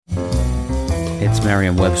It's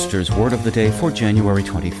Merriam-Webster's Word of the Day for January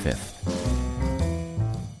 25th.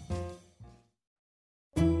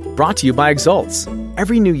 Brought to you by Exults.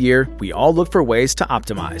 Every new year, we all look for ways to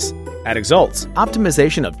optimize. At Exults,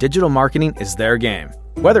 optimization of digital marketing is their game.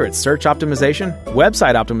 Whether it's search optimization,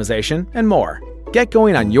 website optimization, and more. Get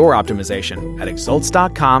going on your optimization at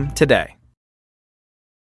exults.com today.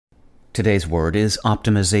 Today's word is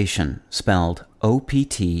optimization, spelled O-P-T-I-M-I-Z-A-T-I-O-N.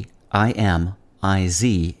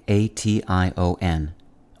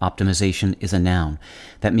 Optimization is a noun.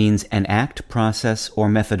 That means an act, process, or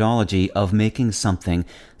methodology of making something,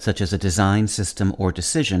 such as a design, system, or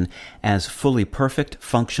decision, as fully perfect,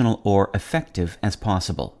 functional, or effective as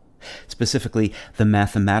possible. Specifically, the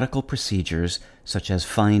mathematical procedures, such as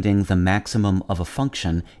finding the maximum of a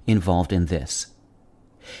function, involved in this.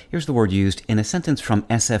 Here's the word used in a sentence from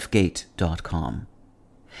sfgate.com.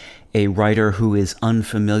 A writer who is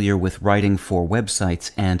unfamiliar with writing for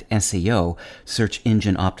websites and SEO, search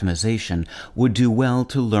engine optimization, would do well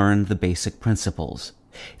to learn the basic principles.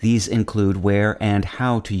 These include where and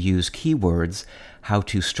how to use keywords, how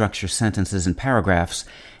to structure sentences and paragraphs,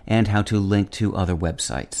 and how to link to other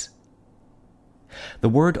websites. The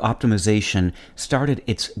word optimization started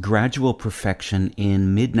its gradual perfection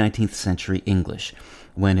in mid-19th century English,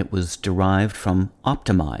 when it was derived from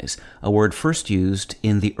optimize, a word first used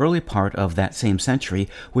in the early part of that same century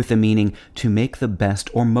with the meaning to make the best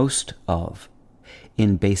or most of.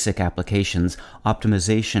 In basic applications,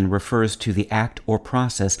 optimization refers to the act or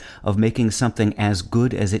process of making something as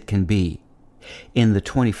good as it can be. In the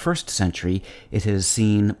 21st century, it has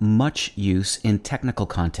seen much use in technical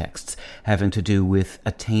contexts, having to do with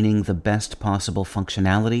attaining the best possible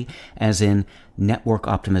functionality, as in network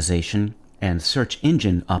optimization and search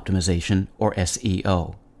engine optimization, or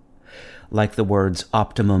SEO. Like the words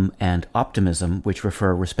optimum and optimism, which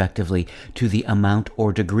refer respectively to the amount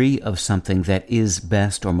or degree of something that is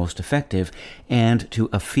best or most effective, and to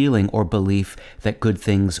a feeling or belief that good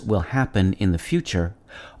things will happen in the future,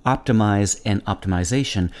 optimize and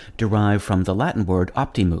optimization derive from the Latin word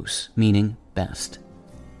optimus, meaning best.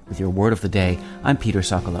 With your word of the day, I'm Peter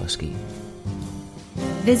Sokolowski.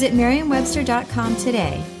 Visit Merriam-Webster.com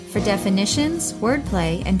today for definitions,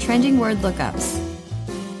 wordplay, and trending word lookups.